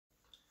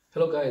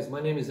Hello guys, my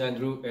name is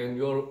Andrew and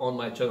you're on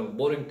my channel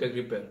Boring Tech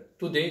Repair.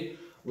 Today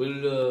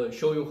we'll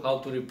show you how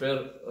to repair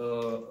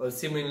a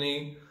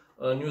seemingly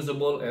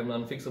unusable and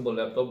unfixable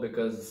laptop,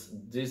 because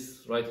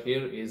this right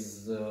here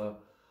is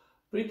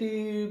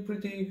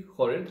pretty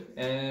horrid.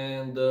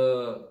 And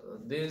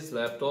this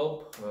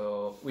laptop,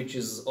 which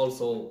is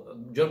also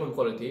German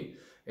quality,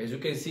 as you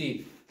can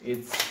see,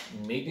 it's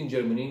made in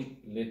Germany.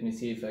 Let me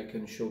see if I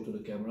can show to the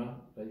camera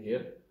right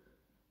here.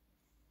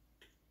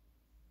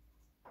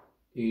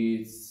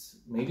 It's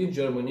made in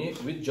Germany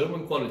with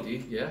German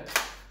quality, yeah.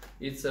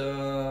 It's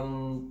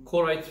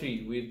Core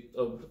i3 with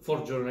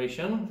 4th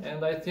generation,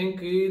 and I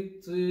think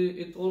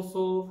it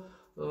also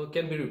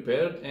can be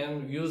repaired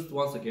and used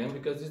once again,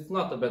 because it's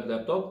not a bad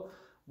laptop.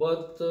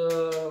 But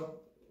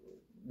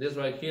this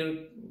right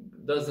here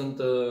doesn't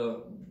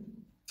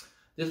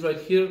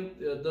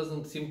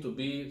doesn't seem to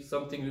be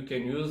something you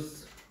can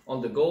use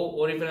on the go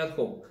or even at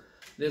home.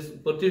 This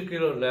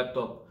particular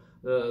laptop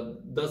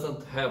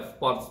doesn't have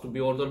parts to be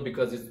ordered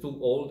because it's too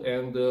old,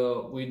 and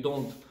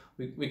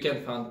we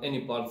can't find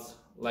any parts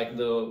like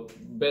the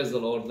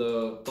bezel or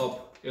the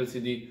top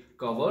LCD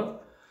cover.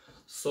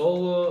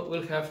 So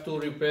we'll have to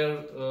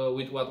repair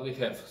with what we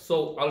have.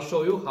 So I'll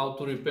show you how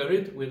to repair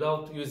it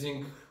without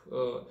using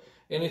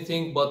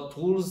anything but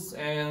tools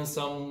and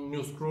some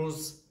new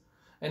screws,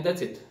 and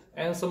that's it,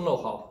 and some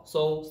know-how.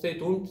 So stay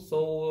tuned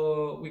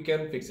so we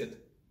can fix it.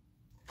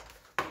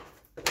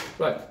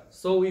 Right,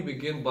 so we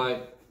begin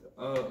by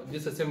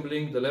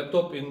disassembling the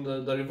laptop in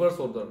the reverse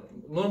order.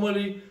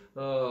 Normally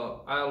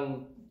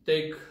I'll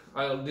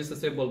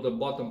disassemble the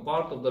bottom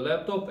part of the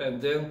laptop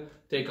and then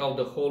take out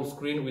the whole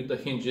screen with the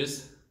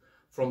hinges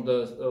from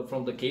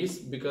the case,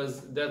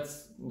 because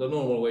that's the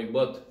normal way.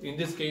 But in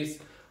this case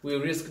we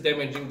risk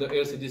damaging the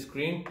LCD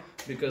screen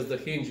because the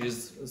hinge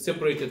is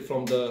separated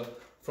from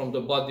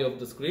the body of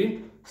the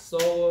screen.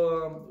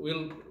 So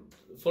we'll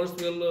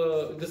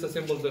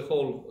disassemble the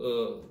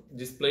whole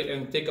display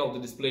and take out the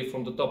display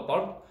from the top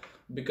part,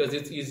 because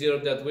it's easier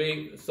that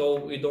way, so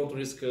we don't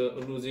risk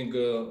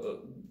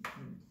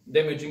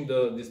damaging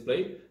the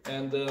display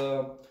and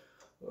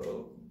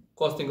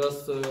costing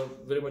us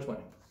very much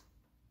money.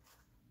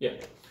 Yeah,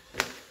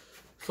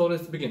 so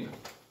let's begin.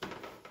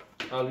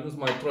 I'll use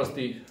my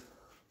trusty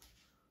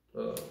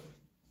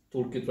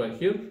toolkit right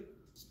here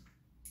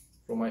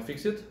from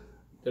iFixit.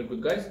 They're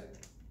good guys.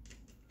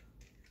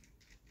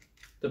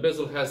 The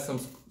bezel has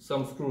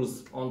some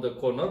screws on the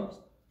corners,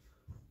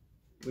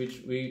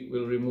 which we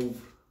will remove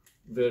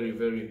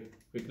very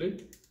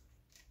quickly.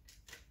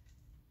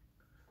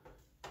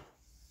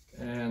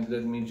 And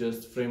let me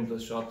just frame the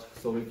shot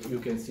so you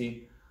can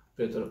see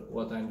better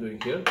what I'm doing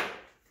here.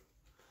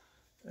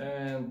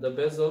 And the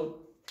bezel,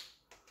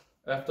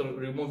 after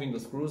removing the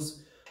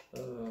screws,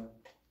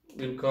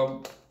 will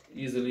come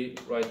easily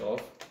right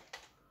off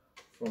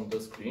from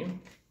the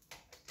screen.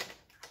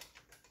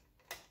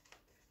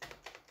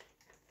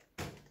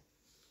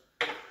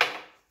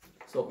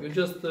 So you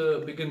just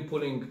begin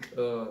pulling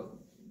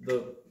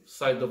the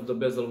side of the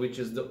bezel, which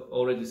is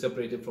already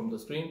separated from the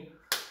screen,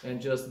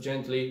 and just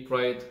gently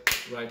pry it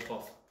right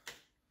off.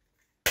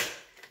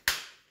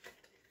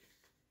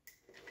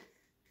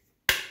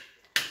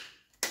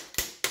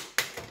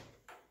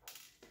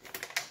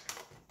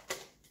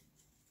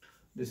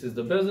 This is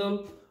the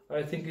bezel.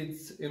 I think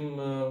it's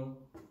in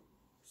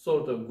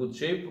sort of good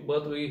shape,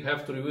 but we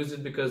have to reuse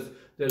it because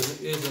there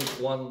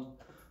isn't one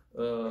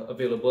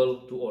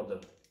available to order.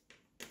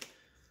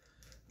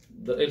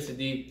 The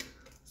LCD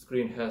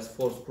screen has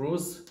 4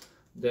 screws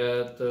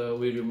that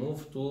we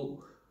remove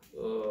to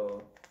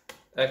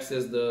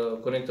access the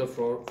connector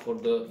for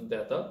the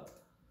data,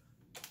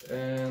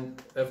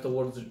 and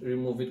afterwards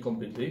remove it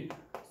completely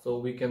so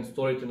we can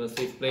store it in a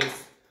safe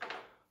place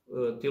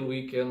till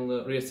we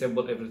can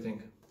reassemble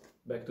everything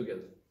back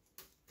together.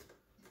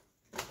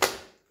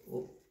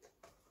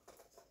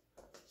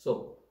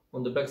 So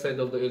on the back side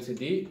of the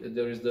LCD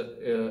there is the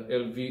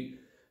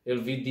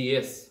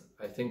LVDS.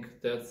 I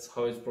think that's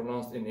how it's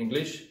pronounced in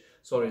English.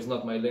 Sorry, it's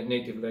not my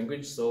native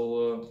language,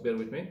 so bear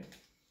with me.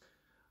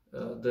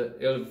 The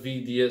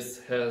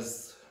LVDS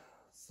has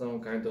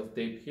some kind of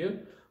tape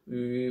here.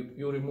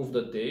 You remove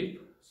the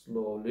tape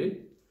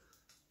slowly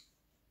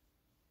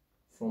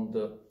from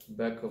the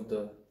back of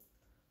the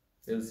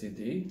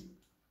LCD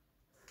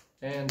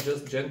and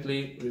just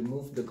gently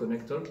remove the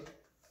connector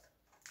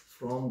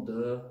from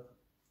the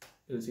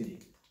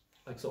LCD,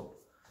 like so.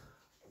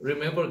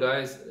 Remember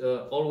guys,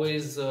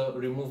 always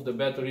remove the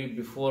battery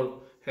before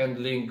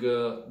handling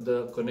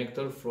the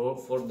connector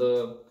for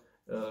the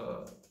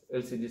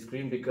LCD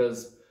screen,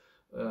 because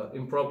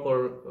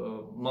improper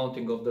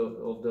mounting of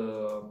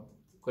the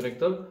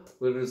connector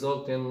will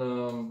result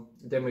in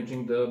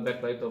damaging the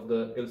backlight of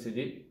the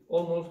LCD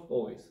almost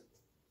always.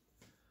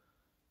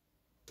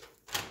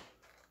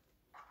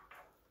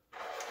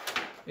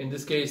 In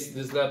this case,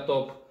 this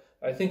laptop,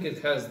 I think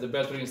it has the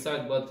battery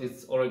inside, but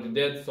it's already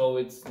dead, so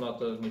it's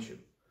not an issue.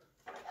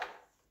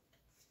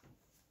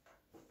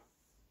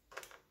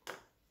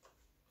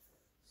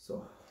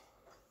 So,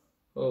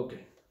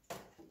 okay.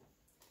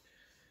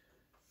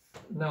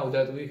 Now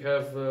that we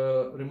have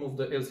removed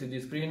the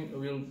LCD screen,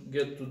 we'll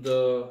get to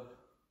the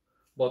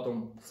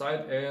bottom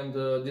side and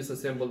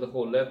disassemble the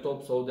whole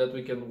laptop so that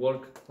we can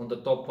work on the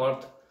top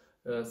part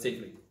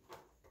safely.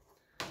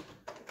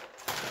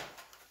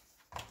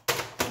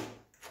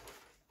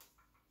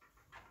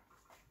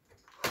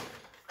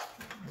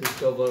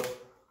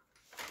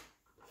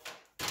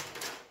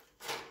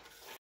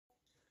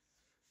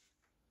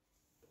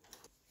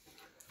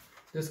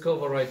 This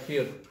cover right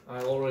here I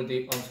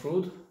already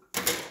unscrewed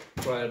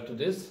prior to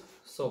this.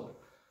 So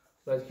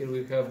right here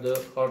we have the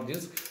hard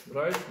disk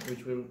drive,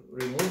 which will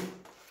remove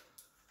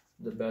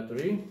the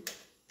battery,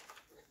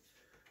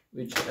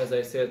 which, as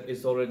I said,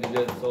 is already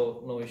dead,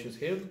 so no issues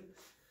here.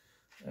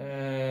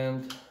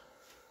 And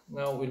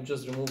now we'll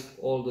just remove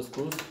all the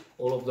screws,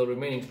 all of the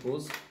remaining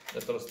screws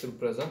that are still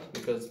present,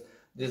 because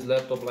this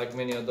laptop, like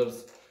many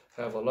others,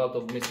 have a lot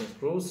of missing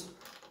screws.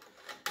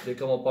 They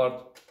come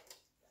apart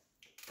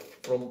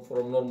from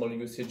normal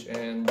usage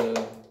and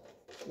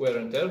wear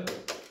and tear,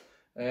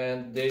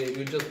 and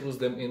you just lose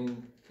them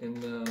in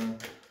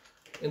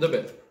the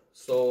bed.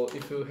 So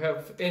if you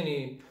have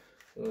any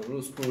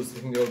loose screws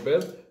in your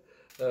bed,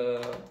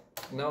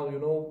 now you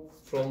know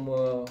from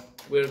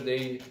where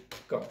they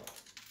come.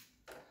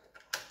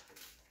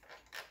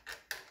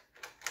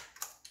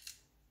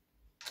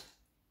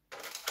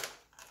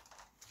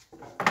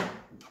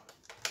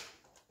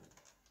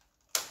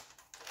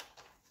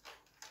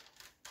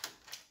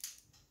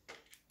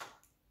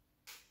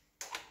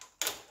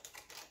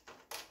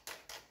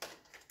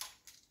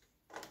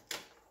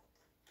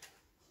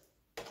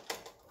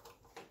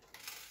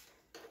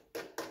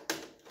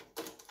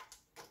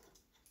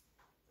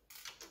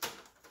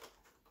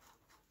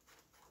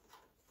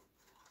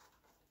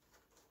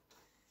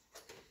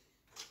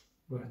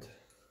 Right,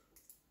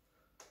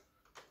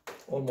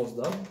 almost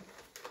done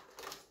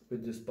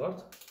with this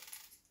part.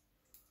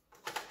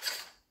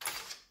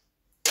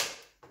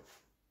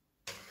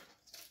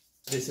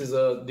 This is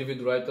a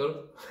DVD writer,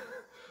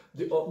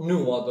 the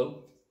new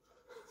model,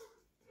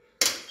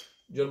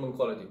 German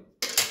quality.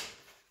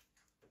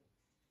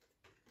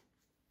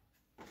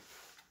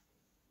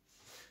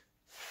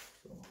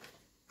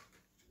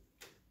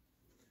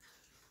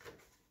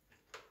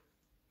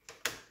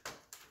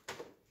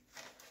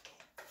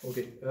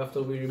 Okay,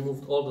 after we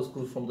removed all the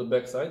screws from the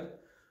back side,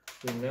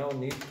 we now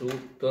need to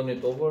turn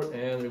it over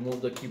and remove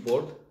the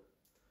keyboard,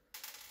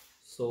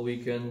 so we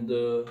can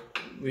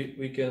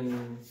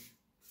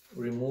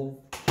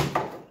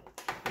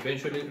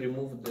eventually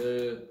remove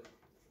the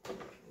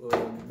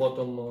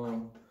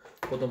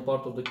bottom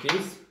part of the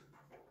case.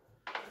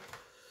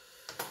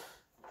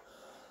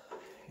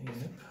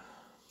 Yep.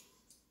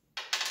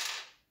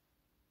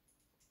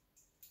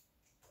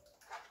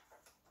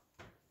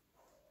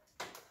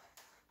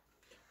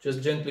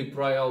 Just gently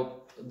pry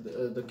out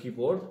the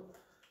keyboard,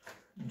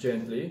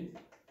 gently.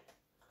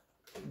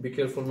 Be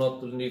careful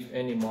not to leave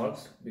any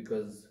marks,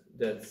 because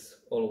that's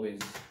always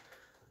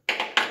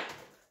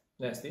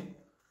nasty.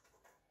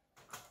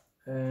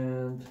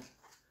 And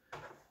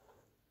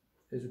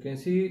as you can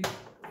see,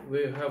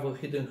 we have a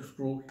hidden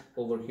screw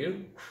over here,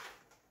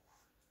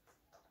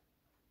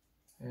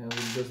 and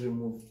we'll just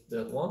remove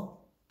that one.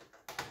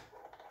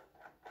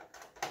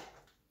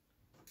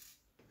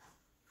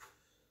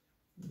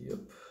 Yep.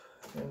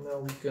 And now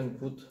we can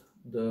put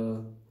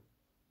the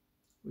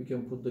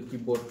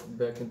keyboard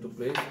back into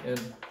place and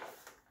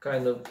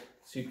kind of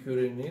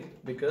securing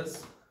it,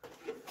 because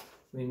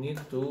we need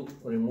to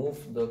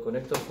remove the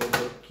connector for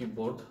the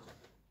keyboard,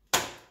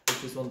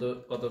 which is on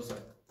the other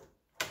side.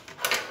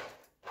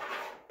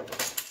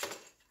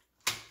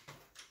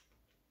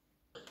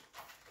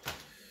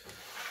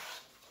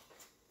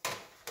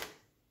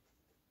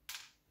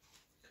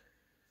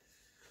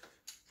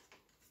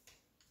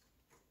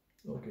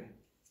 Okay.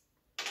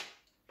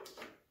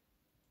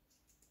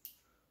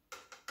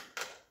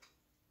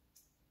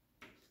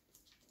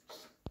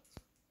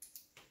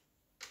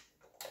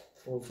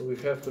 Also, we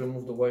have to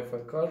remove the Wi-Fi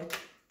card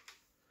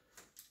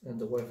and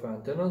the Wi-Fi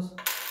antennas,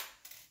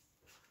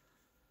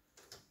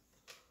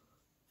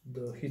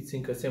 the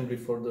heatsink assembly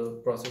for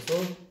the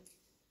processor,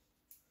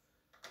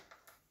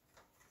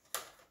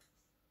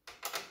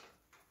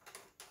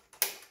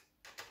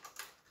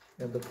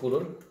 and the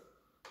cooler.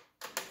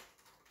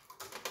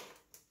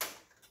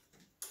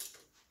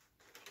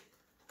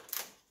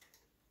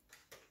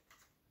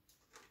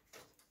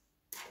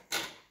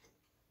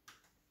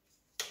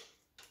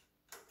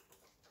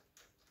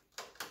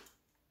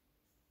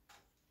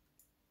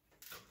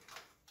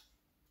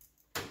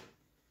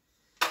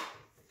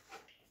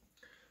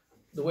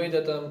 The way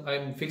that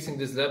I'm fixing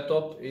this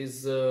laptop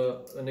is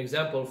an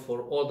example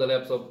for all the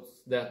laptops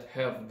that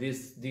have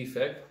this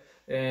defect,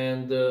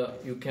 and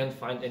you can't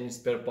find any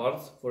spare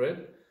parts for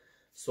it.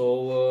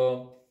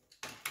 So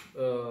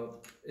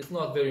it's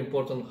not very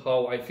important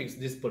how I fix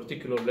this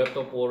particular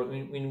laptop or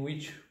in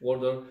which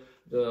order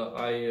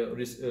I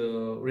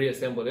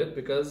reassemble it,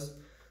 because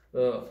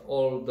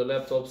all the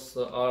laptops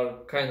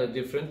are kind of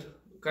different,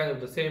 kind of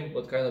the same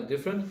but kind of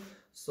different.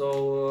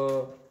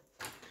 So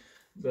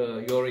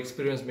your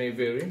experience may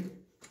vary.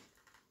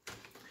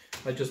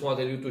 I just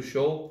wanted you to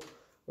show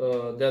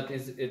that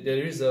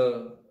there is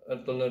an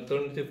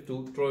alternative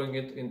to throwing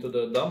it into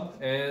the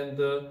dump and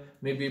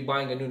maybe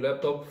buying a new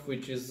laptop,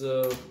 which is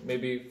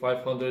maybe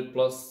 $500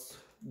 plus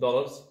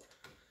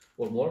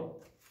or more.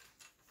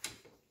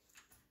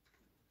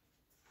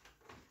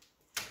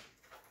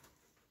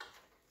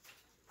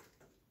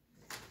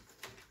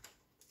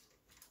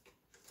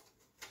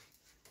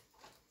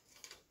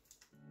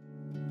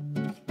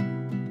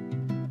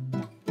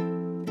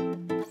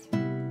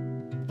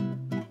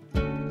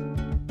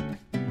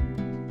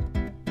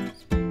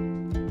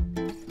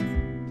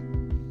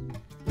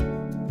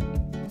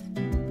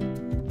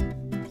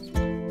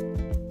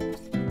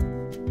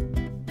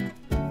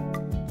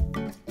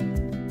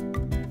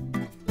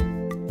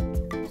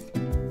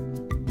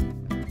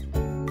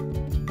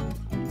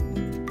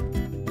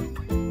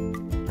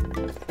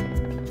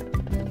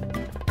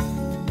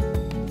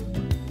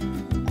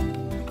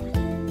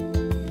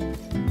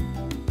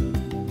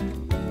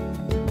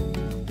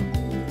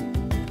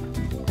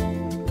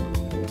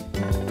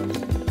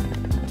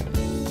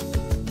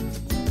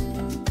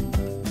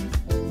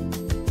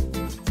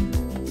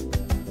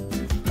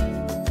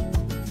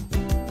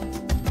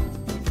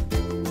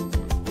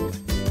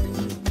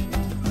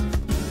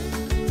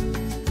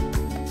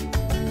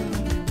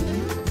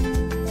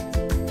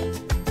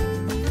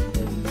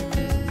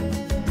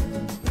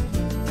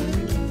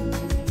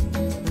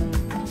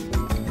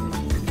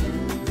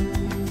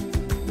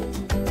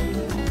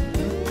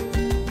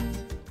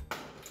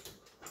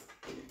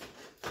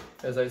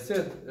 As I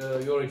said,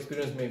 your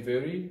experience may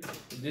vary.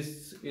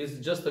 This is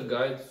just a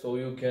guide, so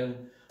you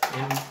can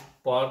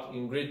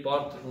in great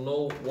part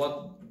know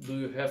what do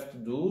you have to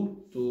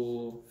do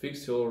to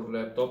fix your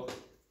laptop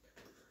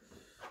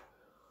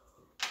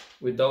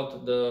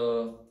without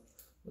the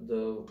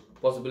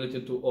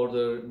possibility to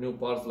order new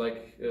parts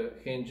like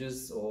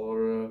hinges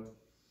or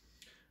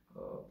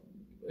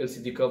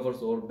LCD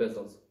covers or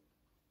bezels.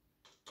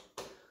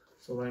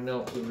 So right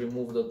now we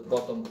remove the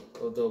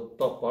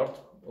top part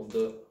of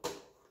the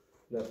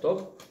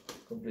laptop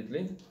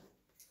completely,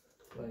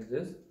 like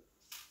this.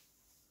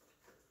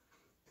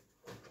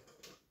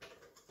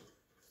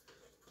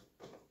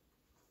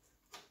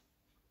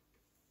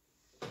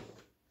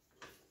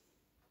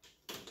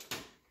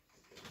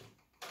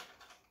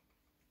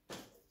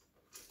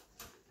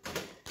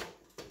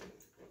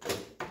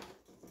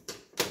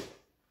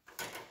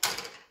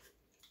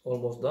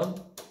 Almost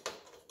done.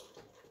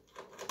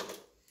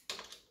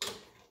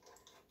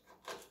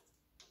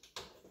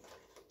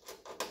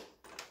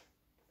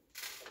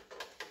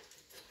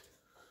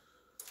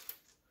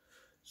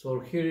 So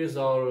here is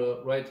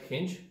our right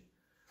hinge.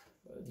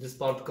 This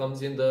part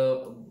comes in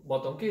the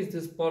bottom case,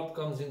 this part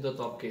comes in the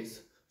top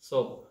case.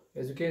 So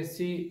as you can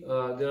see,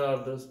 there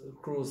are the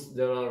screws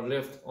that are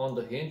left on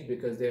the hinge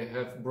because they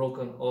have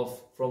broken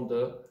off from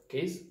the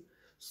case.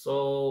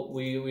 So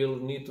we will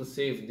need to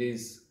save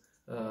these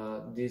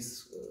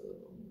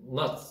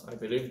nuts, I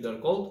believe they're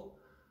called,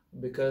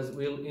 because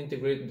we'll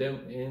integrate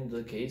them in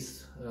the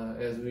case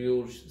as we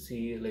will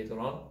see later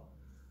on,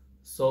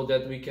 so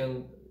that we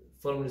can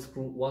firmly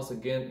screw once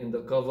again in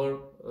the cover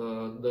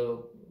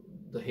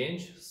the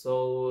hinge,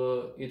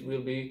 so it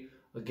will be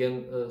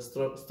again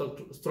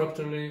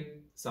structurally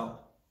sound.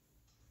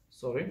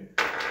 Sorry.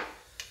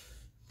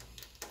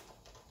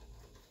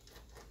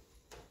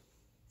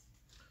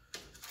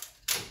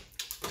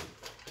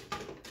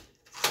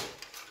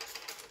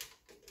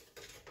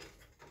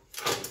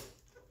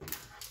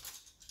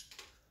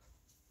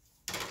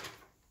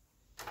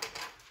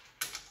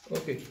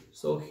 Okay,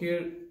 so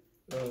here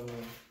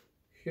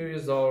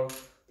is our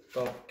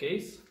top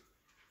case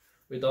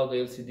without the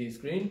LCD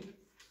screen,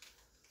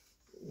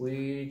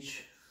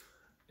 which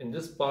in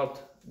this part,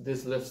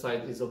 this left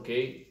side is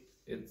okay,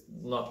 it's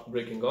not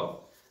breaking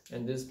off,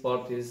 and this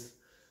part is,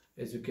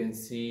 as you can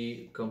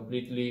see,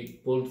 completely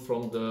pulled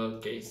from the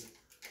case.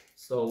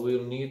 So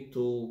we'll need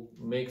to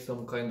make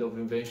some kind of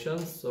invention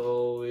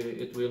so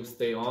it will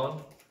stay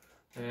on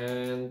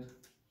and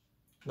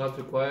not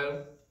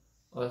require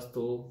us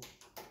to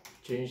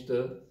change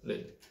the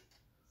lid.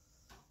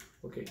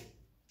 Okay.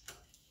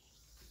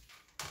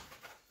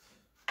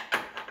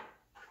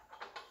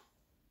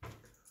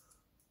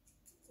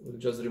 We'll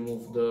just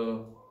remove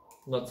the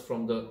nuts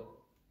from the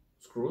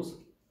screws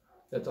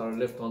that are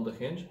left on the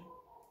hinge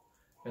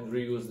and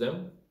reuse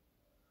them.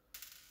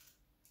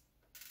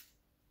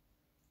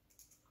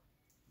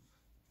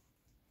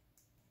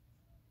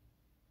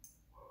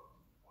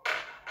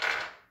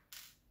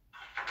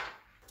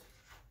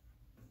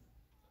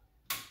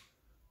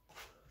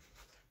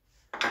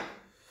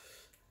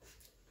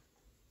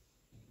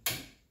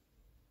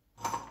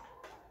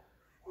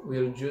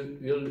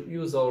 We'll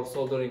use our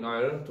soldering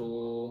iron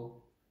to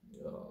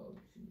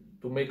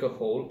make a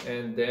hole,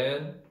 and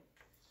then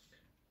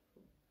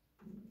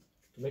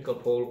to make a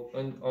hole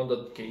on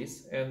the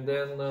case, and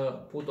then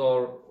put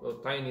our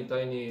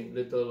tiny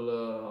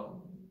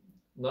little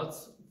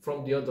nuts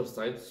from the other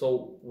side,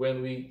 so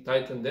when we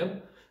tighten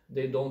them,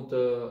 they don't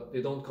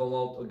come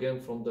out again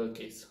from the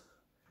case.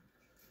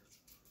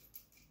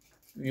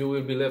 You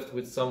will be left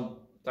with some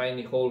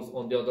tiny holes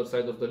on the other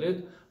side of the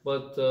lid,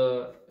 but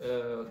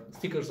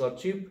stickers are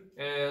cheap,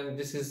 and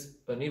this is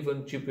an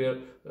even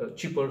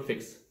cheaper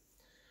fix.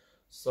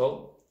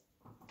 So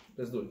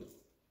let's do it.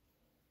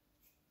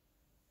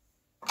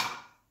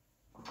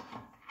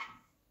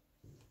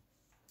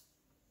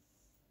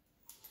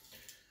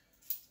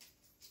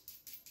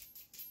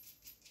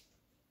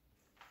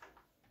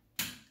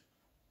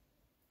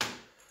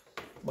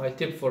 My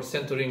tip for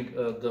centering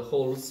the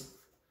holes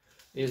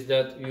is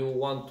that you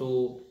want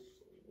to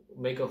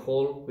make a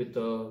hole with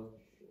a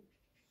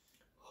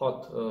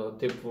hot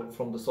tip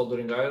from the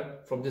soldering iron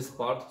from this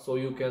part, so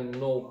you can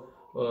know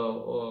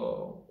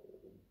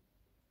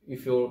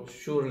if you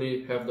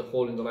surely have the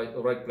hole in the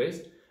right place.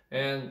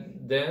 And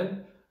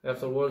then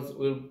afterwards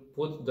we'll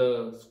put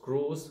the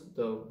screws,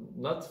 the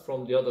nuts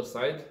from the other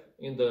side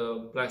in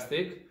the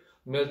plastic,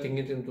 melting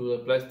it into the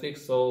plastic,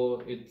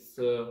 so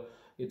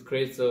it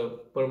creates a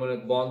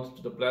permanent bond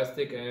to the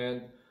plastic,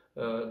 and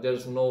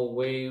there's no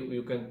way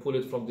you can pull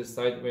it from this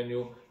side when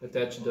you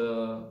attach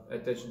the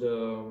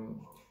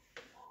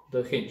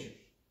hinge.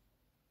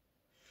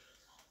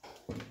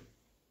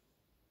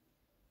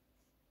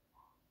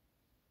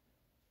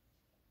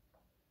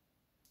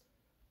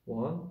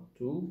 One,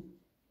 two,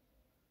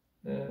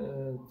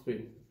 and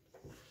three.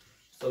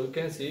 So you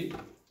can see,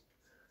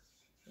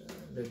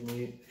 let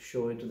me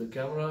show it to the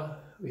camera.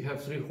 We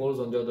have 3 holes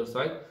on the other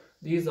side.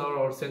 These are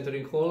our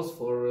centering holes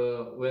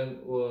for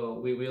when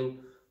we will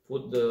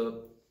put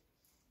the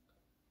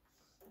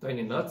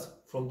tiny nuts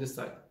from this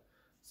side.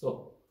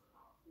 So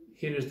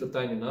here is the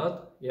tiny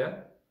nut,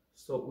 yeah.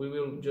 So we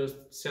will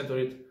just center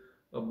it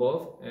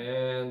above,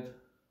 and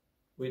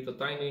with a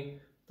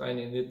tiny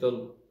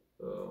little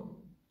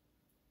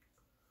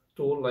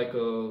tool, like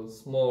a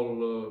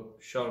small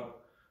sharp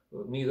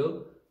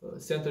needle,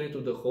 center it to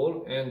the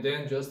hole, and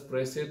then just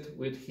press it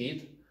with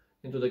heat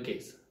into the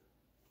case.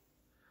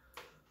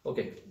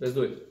 Okay, let's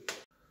do it.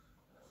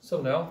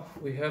 So now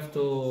we have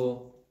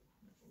to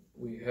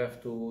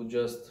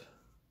just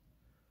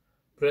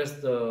press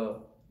the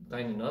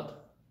tiny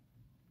nut,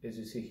 as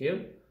you see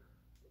here,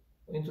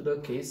 into the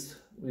case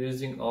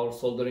using our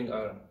soldering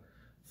iron.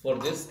 For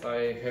this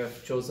I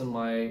have chosen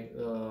my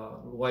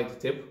white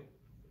tip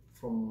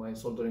from my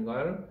soldering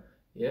iron,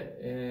 yeah,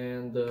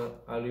 and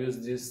I'll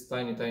use this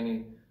tiny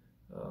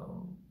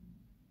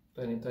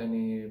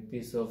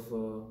piece of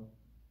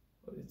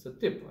it's a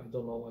tip, I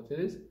don't know what it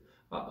is.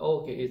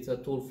 Okay, it's a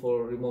tool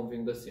for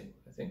removing the seam,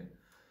 I think.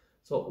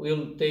 So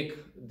we'll take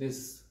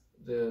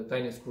the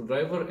tiny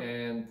screwdriver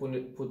and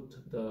put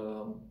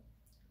the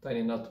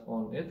tiny nut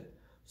on it,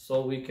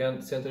 so we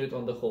can center it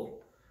on the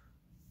hole.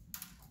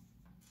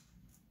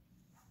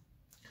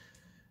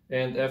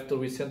 And after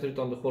we center it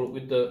on the hole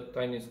with the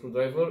tiny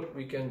screwdriver,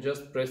 we can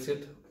just press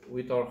it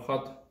with our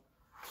hot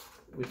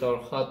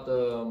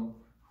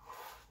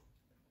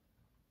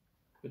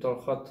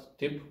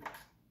tip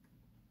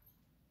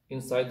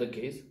inside the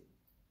case,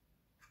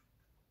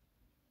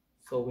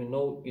 so we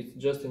know it's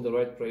just in the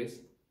right place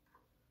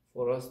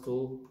for us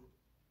to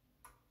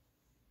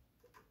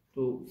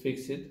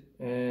fix it,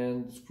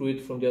 and screw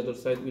it from the other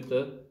side with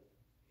a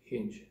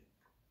hinge.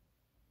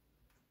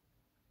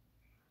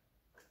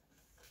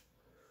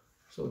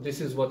 So this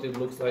is what it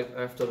looks like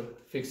after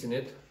fixing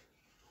it.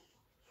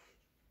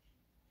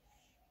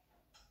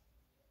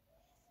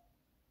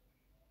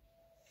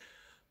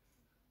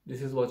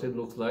 This is what it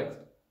looks like.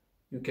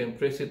 You can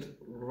press it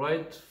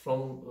right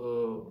from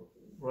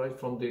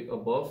the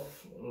above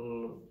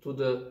to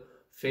the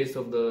face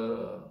of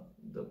the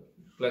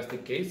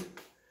plastic case,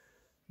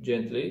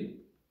 gently,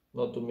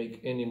 not to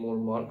make any more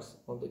marks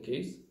on the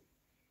case.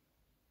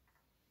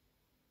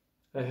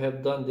 I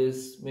have done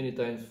this many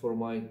times for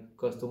my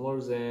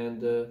customers,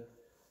 and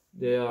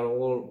they are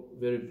all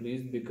very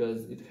pleased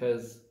because it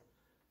has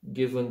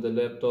given the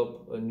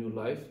laptop a new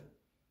life.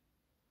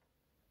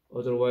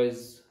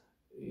 Otherwise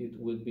it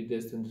would be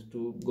destined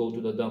to go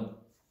to the dump.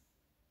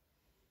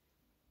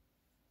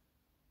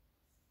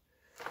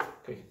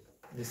 Okay,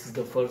 this is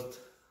the first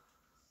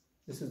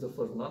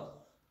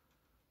nut,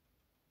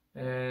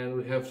 and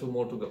we have 2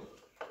 more to go.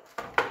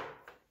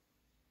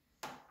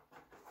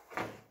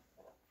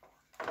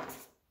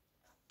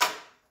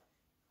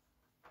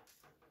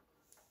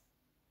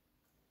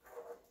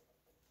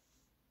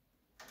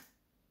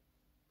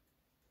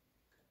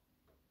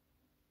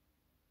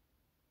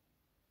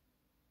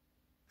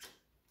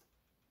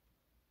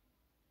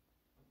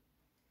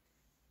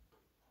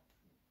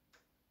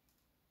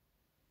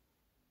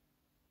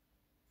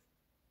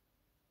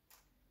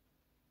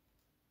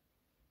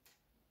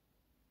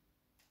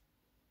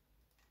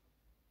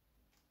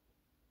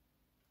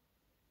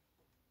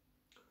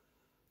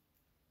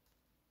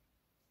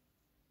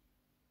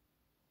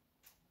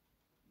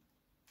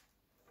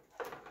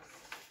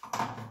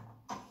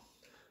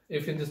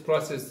 If in this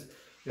process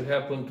you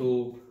happen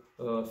to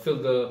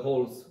fill the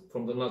holes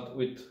from the nut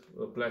with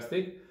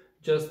plastic,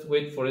 just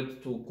wait for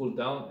it to cool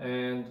down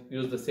and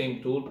use the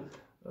same tool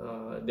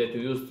that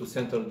you use to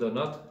center the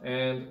nut,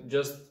 and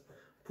just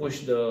push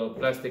the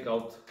plastic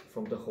out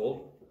from the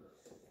hole.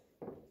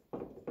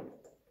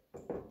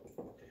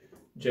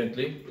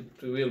 gently.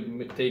 It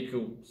will take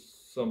you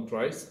some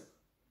tries,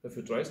 a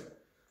few tries.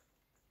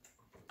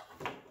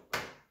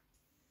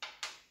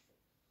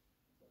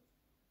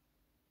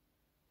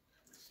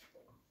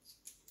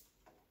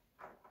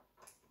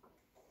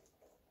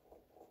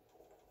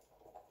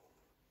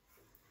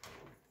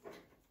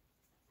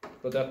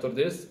 But after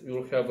this, you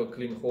will have a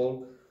clean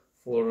hole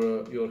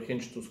for your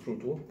hinge to screw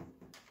to.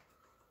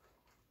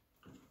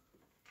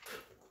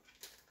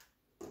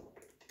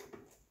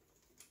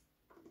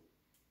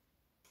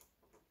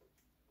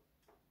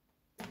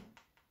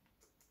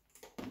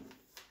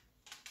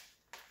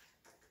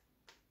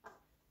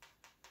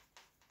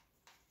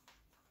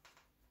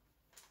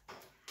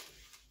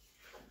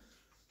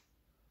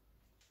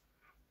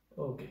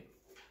 Okay.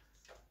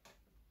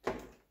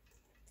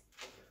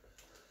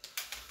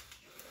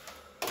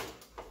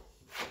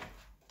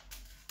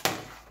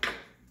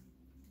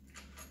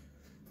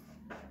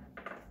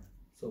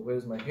 So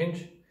where's my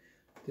hinge?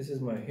 This is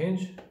my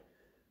hinge,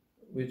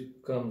 which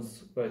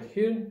comes right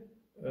here.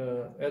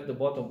 At the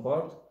bottom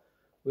part,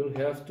 we'll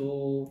have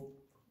to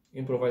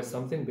improvise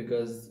something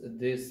because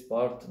this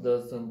part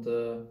doesn't.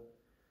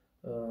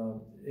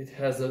 It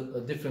has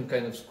a different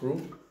kind of screw.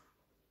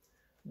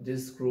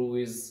 This screw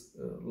is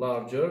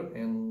larger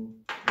in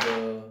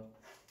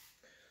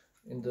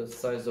the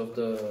size of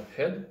the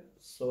head,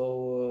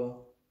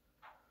 so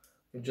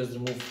we just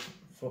remove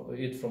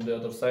it from the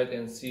other side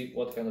and see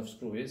what kind of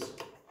screw is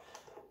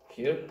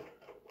here.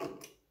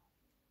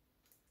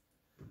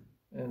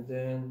 And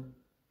then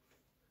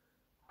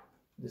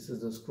this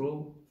is the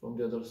screw from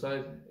the other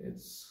side.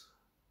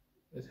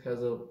 It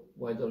has a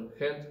wider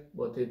head,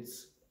 but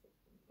it's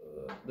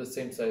the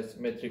same size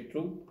metric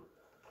too.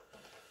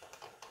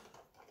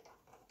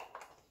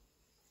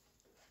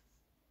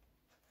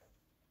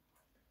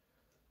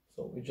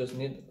 So we just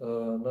need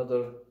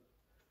another.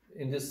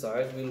 In this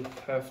side we'll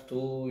have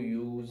to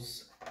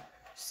use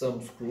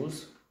some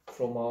screws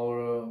from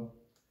our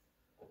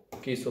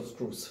case of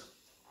screws.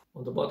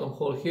 On the bottom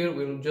hole here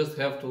we'll just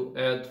have to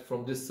add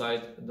from this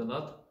side the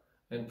nut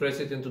and press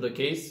it into the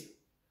case.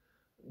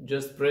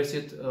 Just press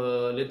it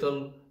a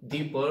little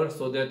deeper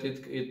so that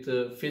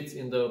it fits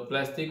in the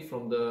plastic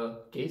from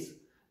the case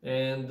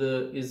and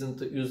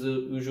isn't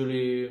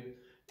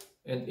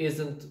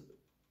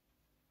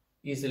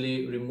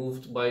easily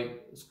removed by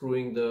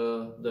screwing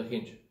the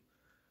hinge.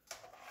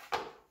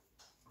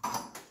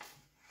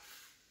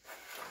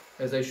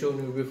 As I showed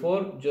you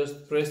before,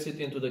 just press it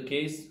into the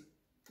case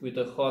with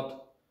a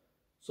hot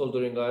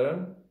soldering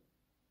iron,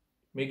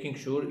 making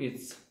sure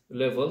it's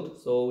leveled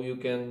so you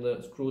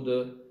can screw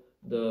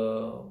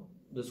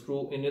the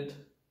screw in it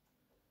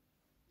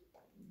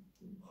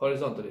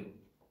horizontally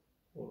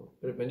or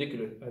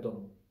perpendicular, I don't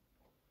know,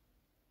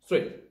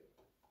 straight.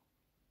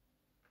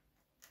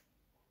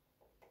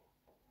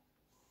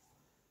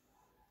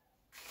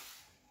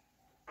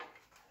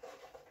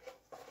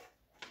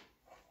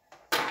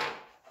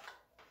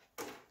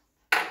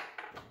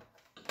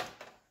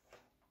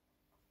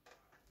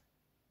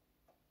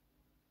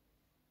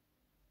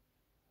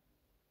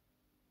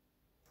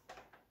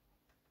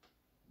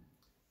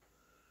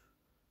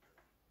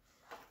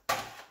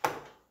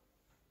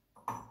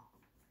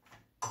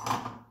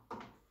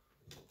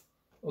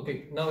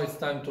 Okay, now it's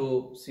time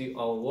to see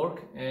our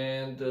work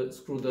and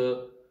screw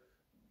the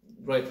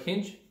right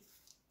hinge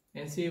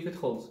and see if it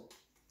holds.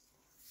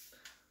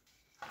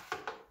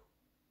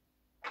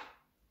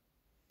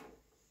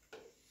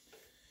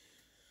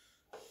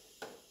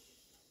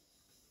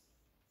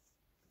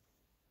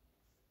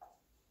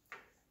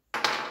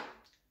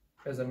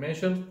 As I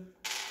mentioned,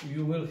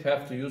 you will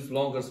have to use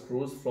longer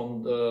screws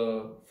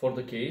for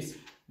the case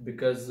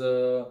because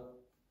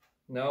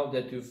now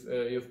that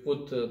you've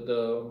put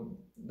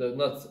the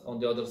nuts on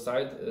the other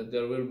side,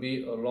 there will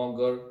be a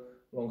longer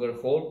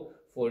hole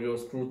for your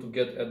screw to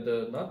get at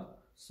the nut.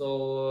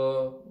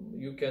 So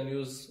you can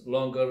use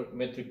longer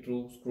metric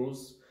tool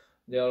screws.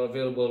 They are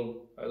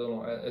available, I don't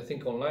know, I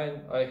think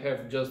online. I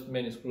have just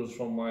many screws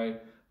from my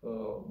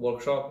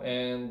workshop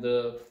and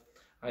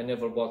I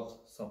never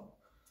bought some.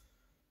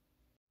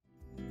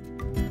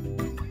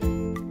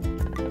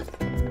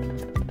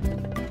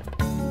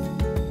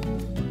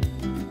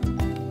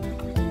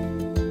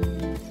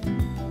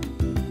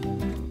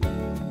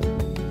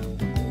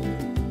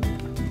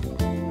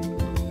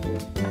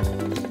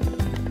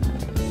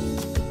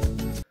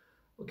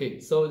 Okay,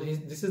 so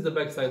this is the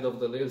back side of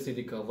the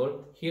LCD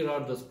cover. Here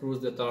are the screws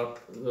that are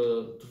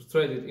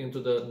threaded into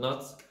the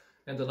nuts,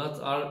 and the nuts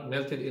are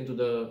melted into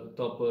the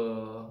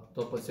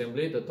top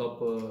assembly, the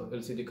top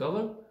LCD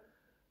cover.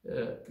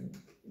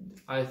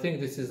 I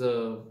think this is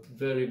a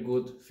very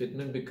good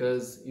fitment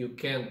because you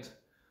can't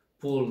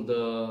pull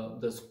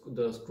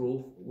the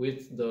screw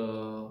with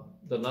the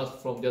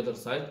nut from the other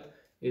side.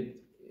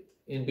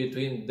 In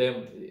between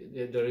them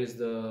there is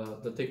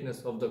the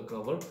thickness of the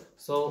cover,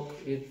 so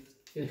it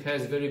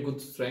has very good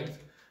strength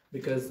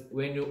because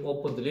when you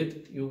open the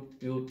lid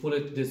you pull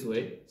it this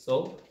way,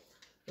 so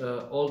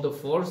all the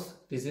force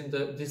is in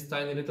this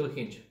tiny little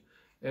hinge.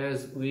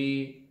 As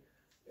we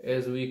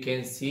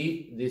can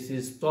see, this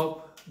is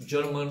top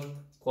German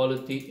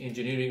quality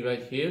engineering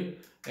right here,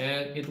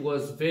 and it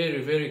was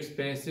very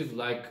expensive,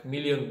 like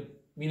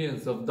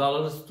millions of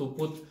dollars, to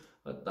put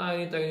a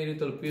tiny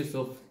little piece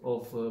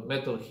of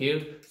metal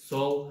here,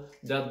 so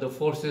that the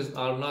forces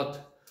are not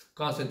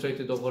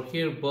concentrated over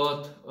here,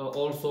 but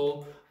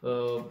also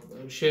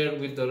share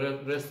with the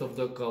rest of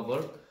the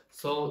cover,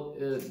 so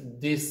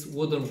this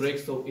wouldn't break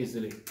so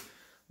easily.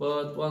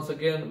 But once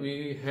again,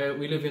 we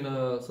live in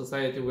a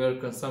society where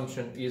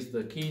consumption is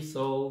the key,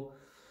 so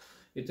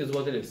it is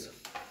what it is.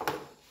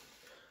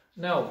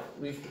 Now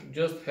we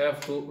just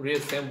have to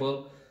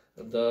reassemble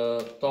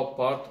the top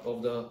part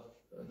of the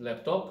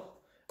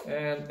laptop,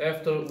 and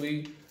after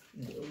we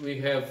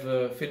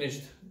have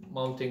finished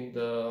mounting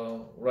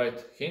the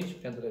right hinge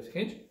and the left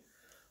hinge,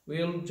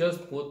 we'll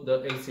just put the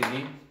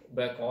LCD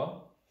back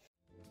on.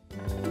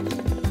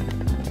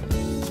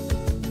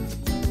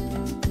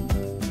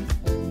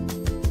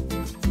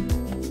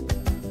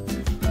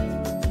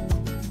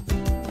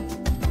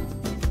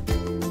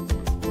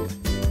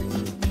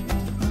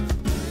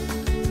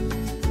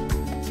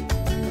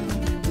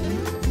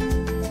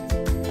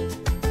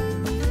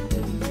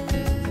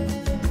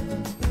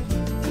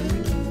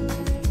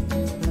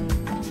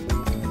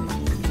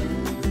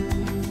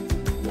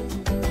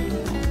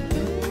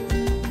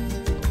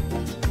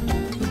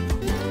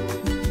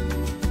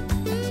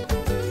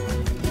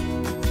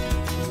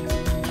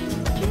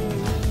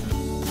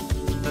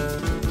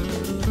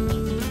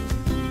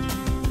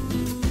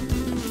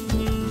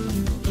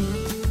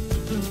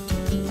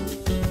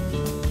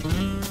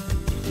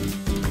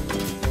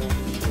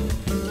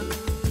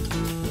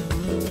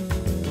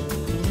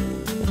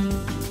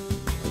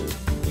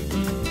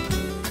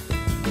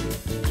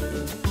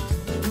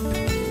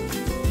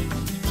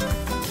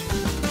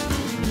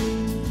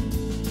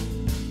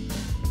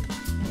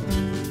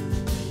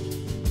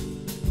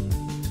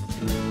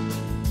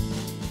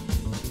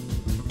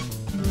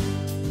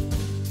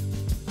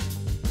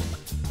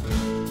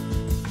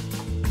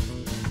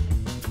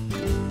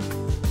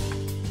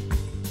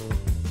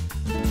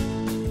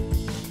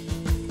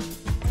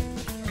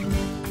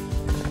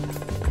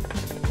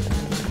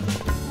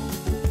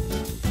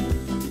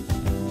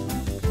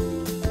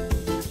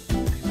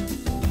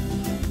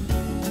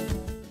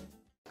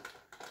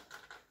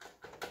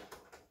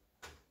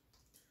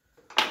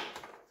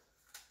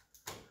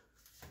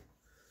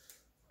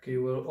 Okay,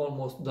 we're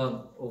almost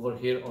done over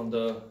here on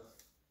the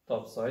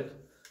top side.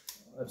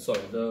 I'm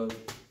sorry, the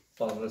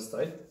panel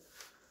side.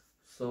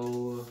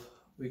 So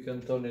we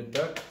can turn it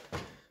back.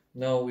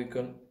 Now we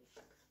can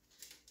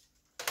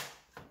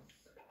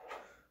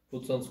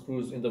put some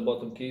screws in the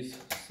bottom case,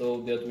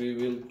 so that we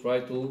will try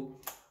to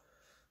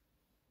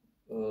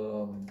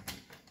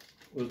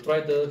we'll try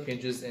the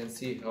hinges and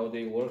see how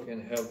they work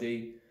and how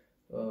they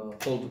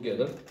hold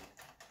together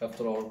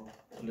after our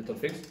little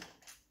fix.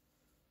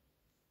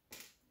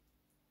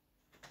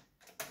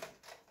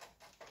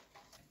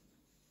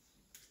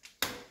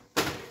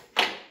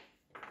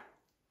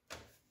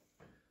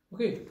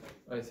 Okay,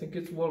 I think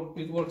it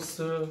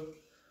works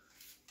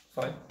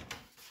fine.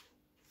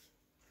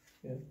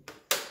 Yeah.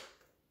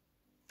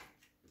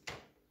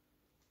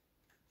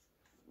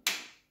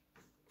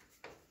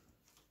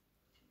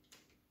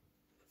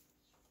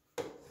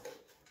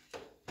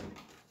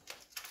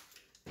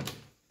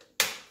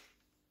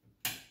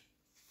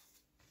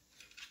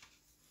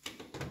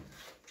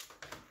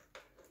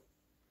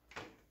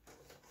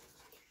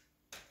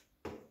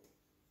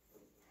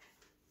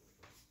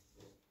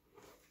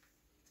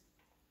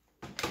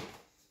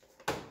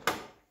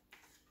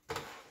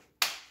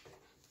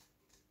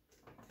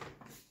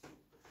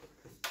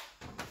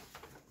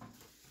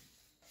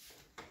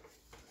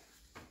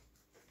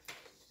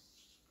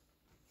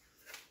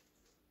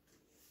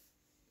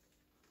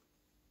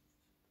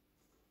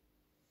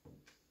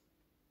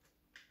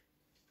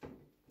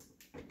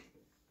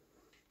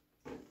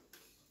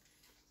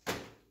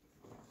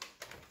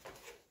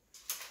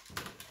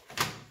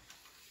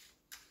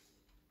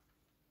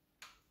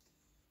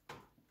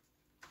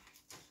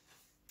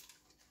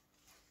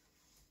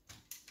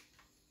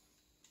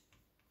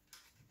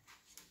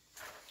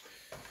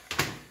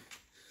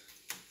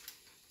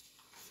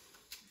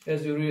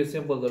 As you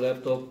reassemble the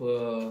laptop,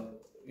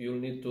 you'll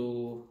need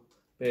to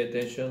pay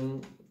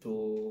attention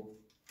to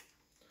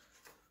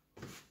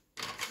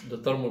the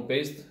thermal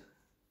paste.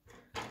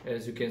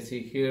 As you can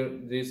see here,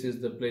 this is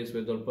the place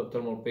where the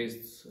thermal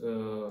paste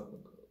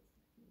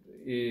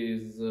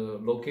is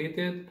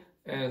located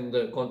and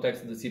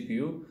contacts the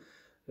CPU.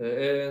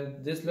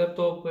 And this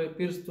laptop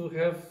appears to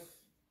have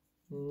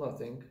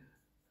nothing,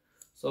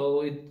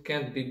 so it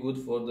can't be good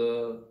for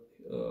the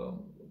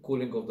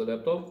cooling of the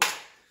laptop.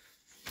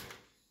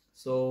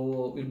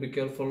 So we'll be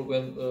careful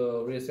when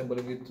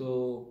reassembling it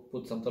to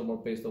put some thermal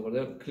paste over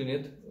there, clean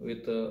it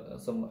with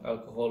some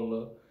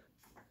alcohol.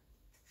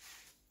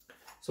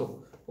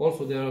 So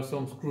also there are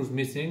some screws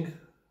missing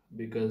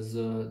because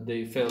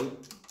they fell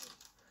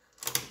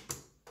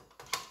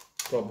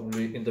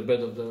probably in the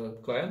bed of the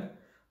client,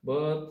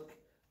 but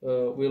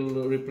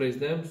we'll replace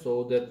them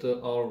so that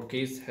our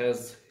case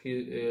has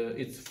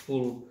its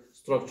full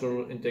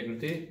structural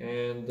integrity,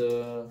 and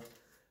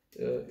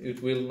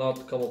it will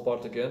not come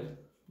apart again.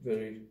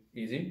 Very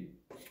easy.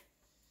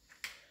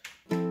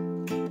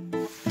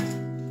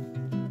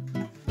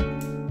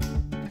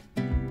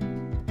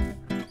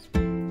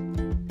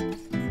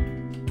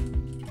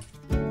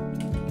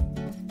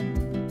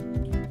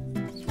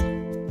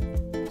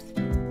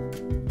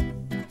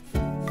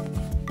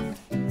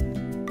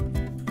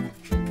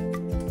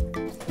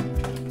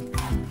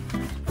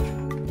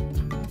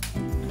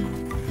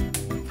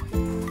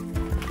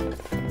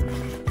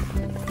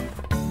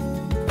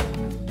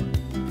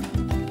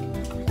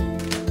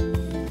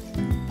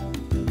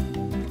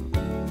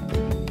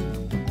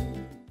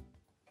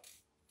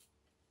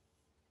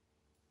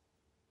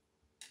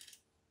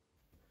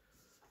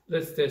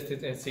 Let's test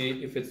it and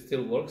see if it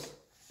still works.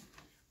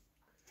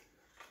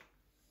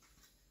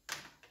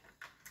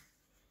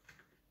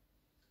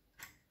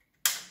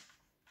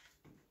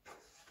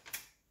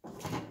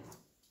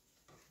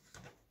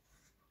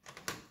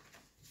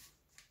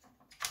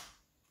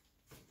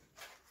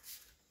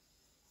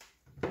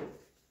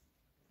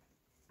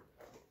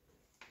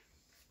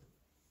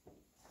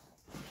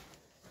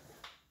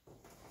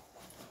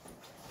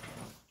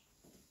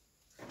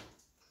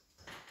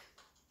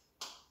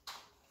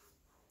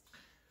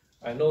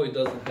 I know it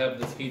doesn't have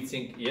this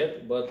heatsink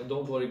yet, but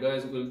don't worry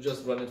guys, we'll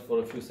just run it for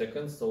a few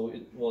seconds so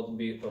it won't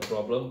be a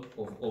problem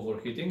of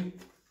overheating.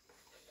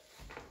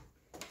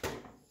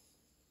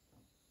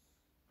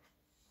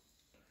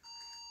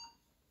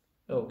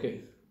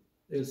 Okay,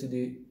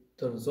 LCD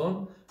turns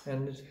on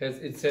and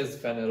it says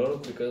fan error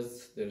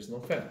because there is no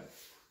fan.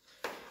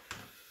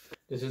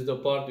 This is the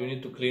part you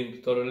need to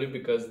clean thoroughly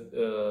because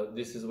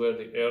this is where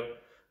the air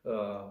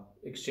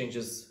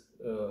exchanges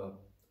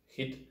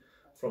heat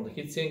from the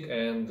heatsink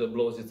and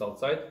blows it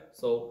outside.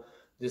 So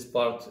this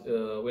part,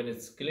 when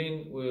it's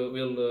clean,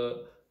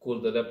 will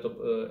cool the laptop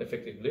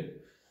effectively.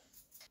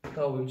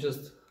 Now we'll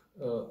just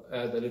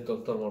add a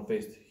little thermal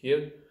paste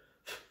here,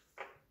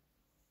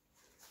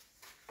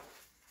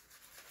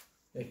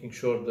 making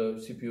sure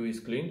the CPU is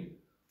clean.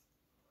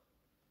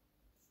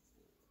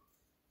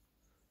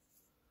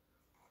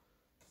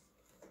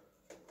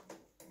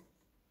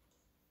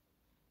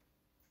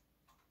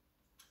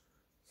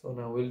 So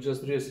now we'll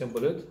just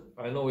reassemble it.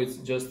 I know it's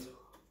just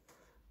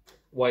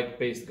white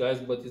paste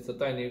guys, but it's a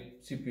tiny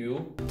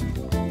CPU.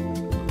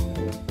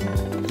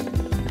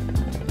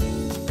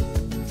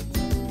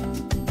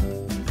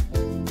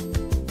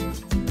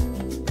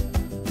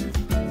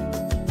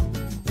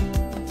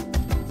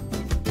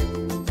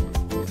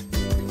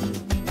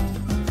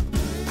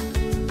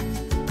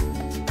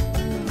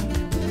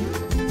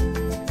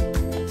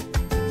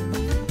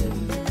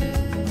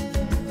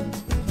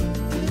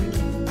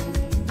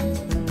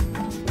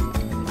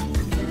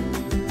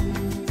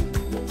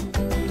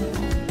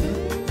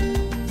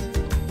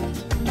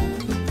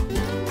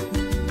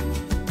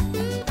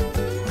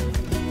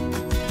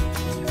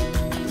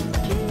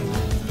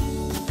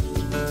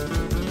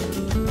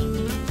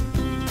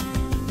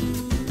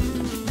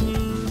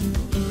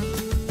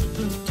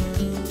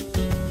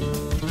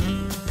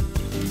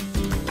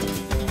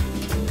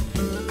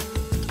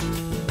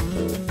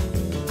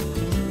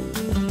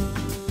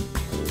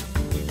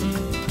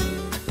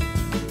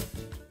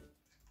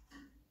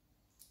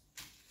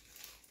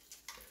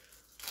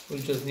 We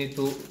just need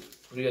to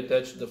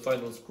reattach the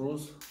final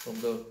screws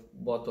from the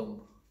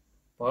bottom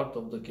part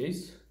of the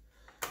case,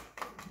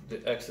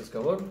 the access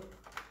cover,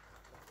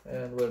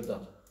 and we're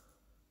done.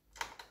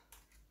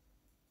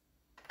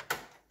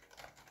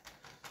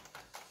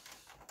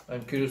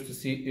 I'm curious to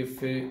see if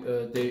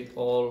they're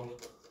all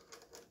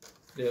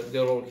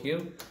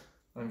here.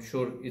 I'm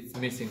sure it's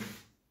missing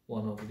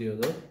one of the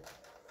other.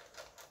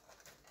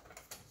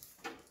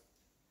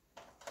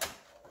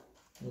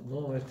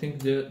 No, I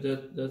think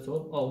that's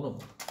all. Oh no,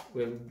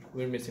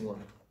 we're missing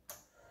one.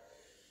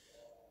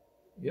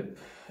 Yep,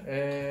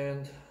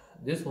 and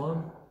this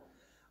one,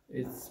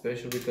 it's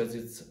special because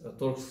it's a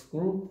Torx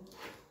screw.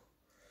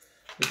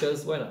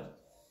 Because why not?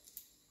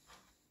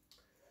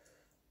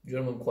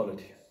 German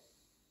quality.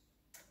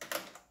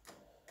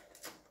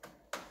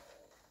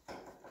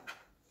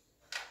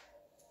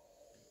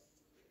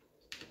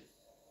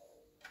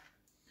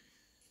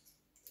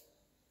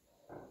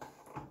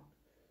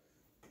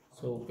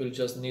 So we'll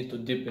just need to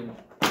dip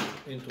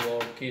into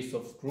our case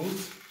of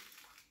screws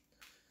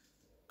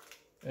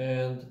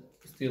and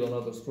steal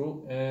another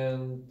screw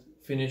and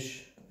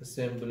finish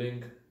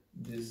assembling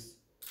this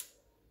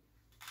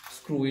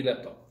screwy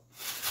laptop.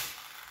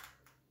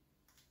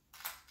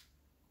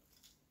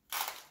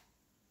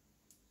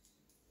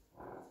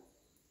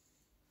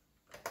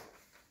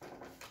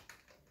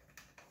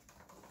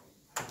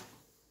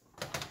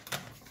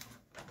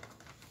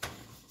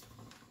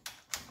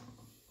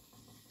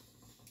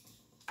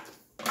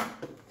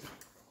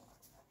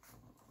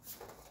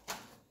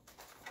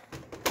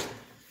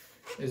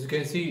 As you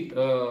can see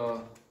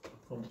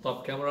from the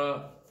top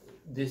camera,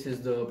 this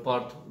is the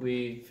part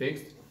we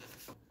fixed,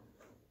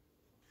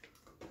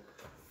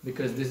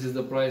 because this is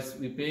the price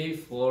we pay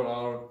for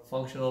our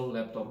functional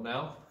laptop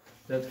now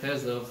that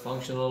has a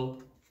functional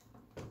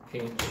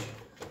hinge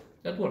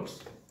that works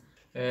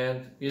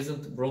and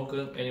isn't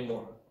broken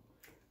anymore.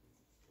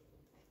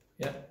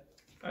 Yeah,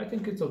 I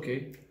think it's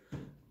okay,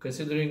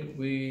 considering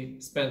we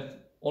spent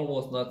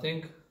almost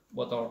nothing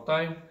but our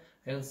time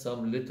and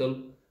some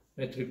little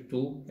metric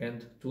 2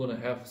 and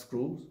 2.5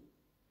 screws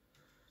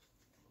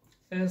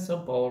and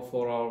some power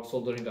for our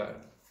soldering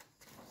iron.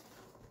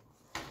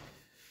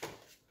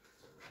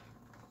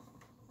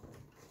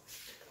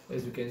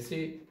 As you can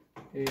see,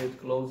 it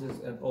closes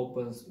and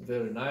opens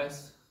very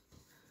nice,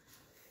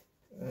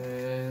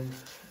 and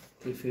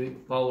if you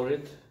power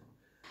it,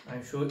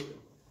 I'm sure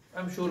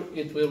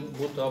it will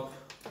boot up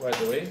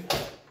right away.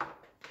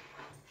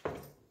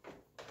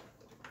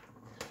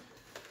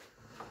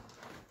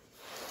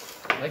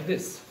 Like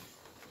this.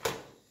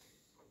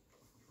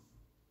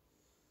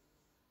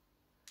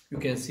 You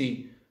can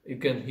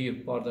hear,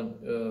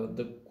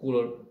 the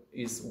cooler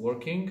is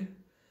working.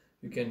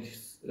 You can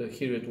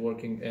hear it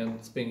working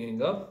and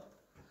spinning up.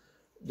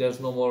 There's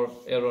no more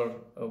error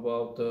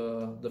about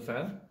the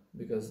fan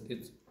because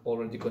it's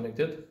already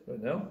connected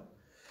right now.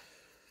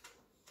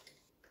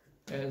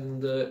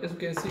 And as you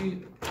can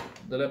see,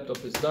 the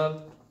laptop is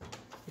done.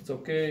 It's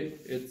okay.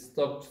 It's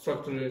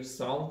structurally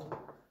sound.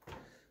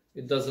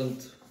 It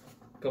doesn't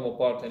come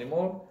apart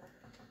anymore,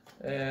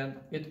 and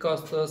it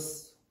cost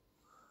us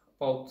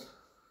about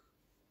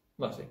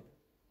nothing.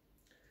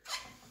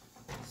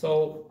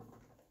 So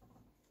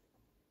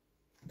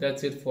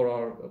that's it for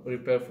our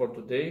repair for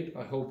today.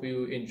 I hope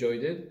you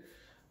enjoyed it.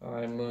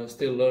 I'm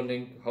still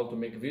learning how to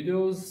make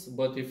videos,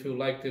 but if you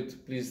liked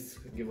it, please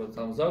give a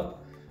thumbs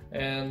up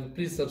and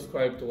please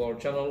subscribe to our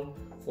channel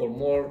for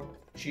more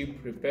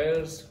cheap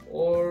repairs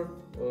or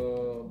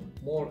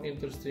more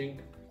interesting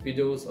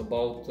videos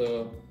about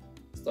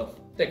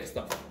tech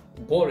stuff,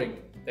 boring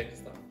tech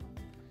stuff.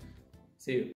 See you.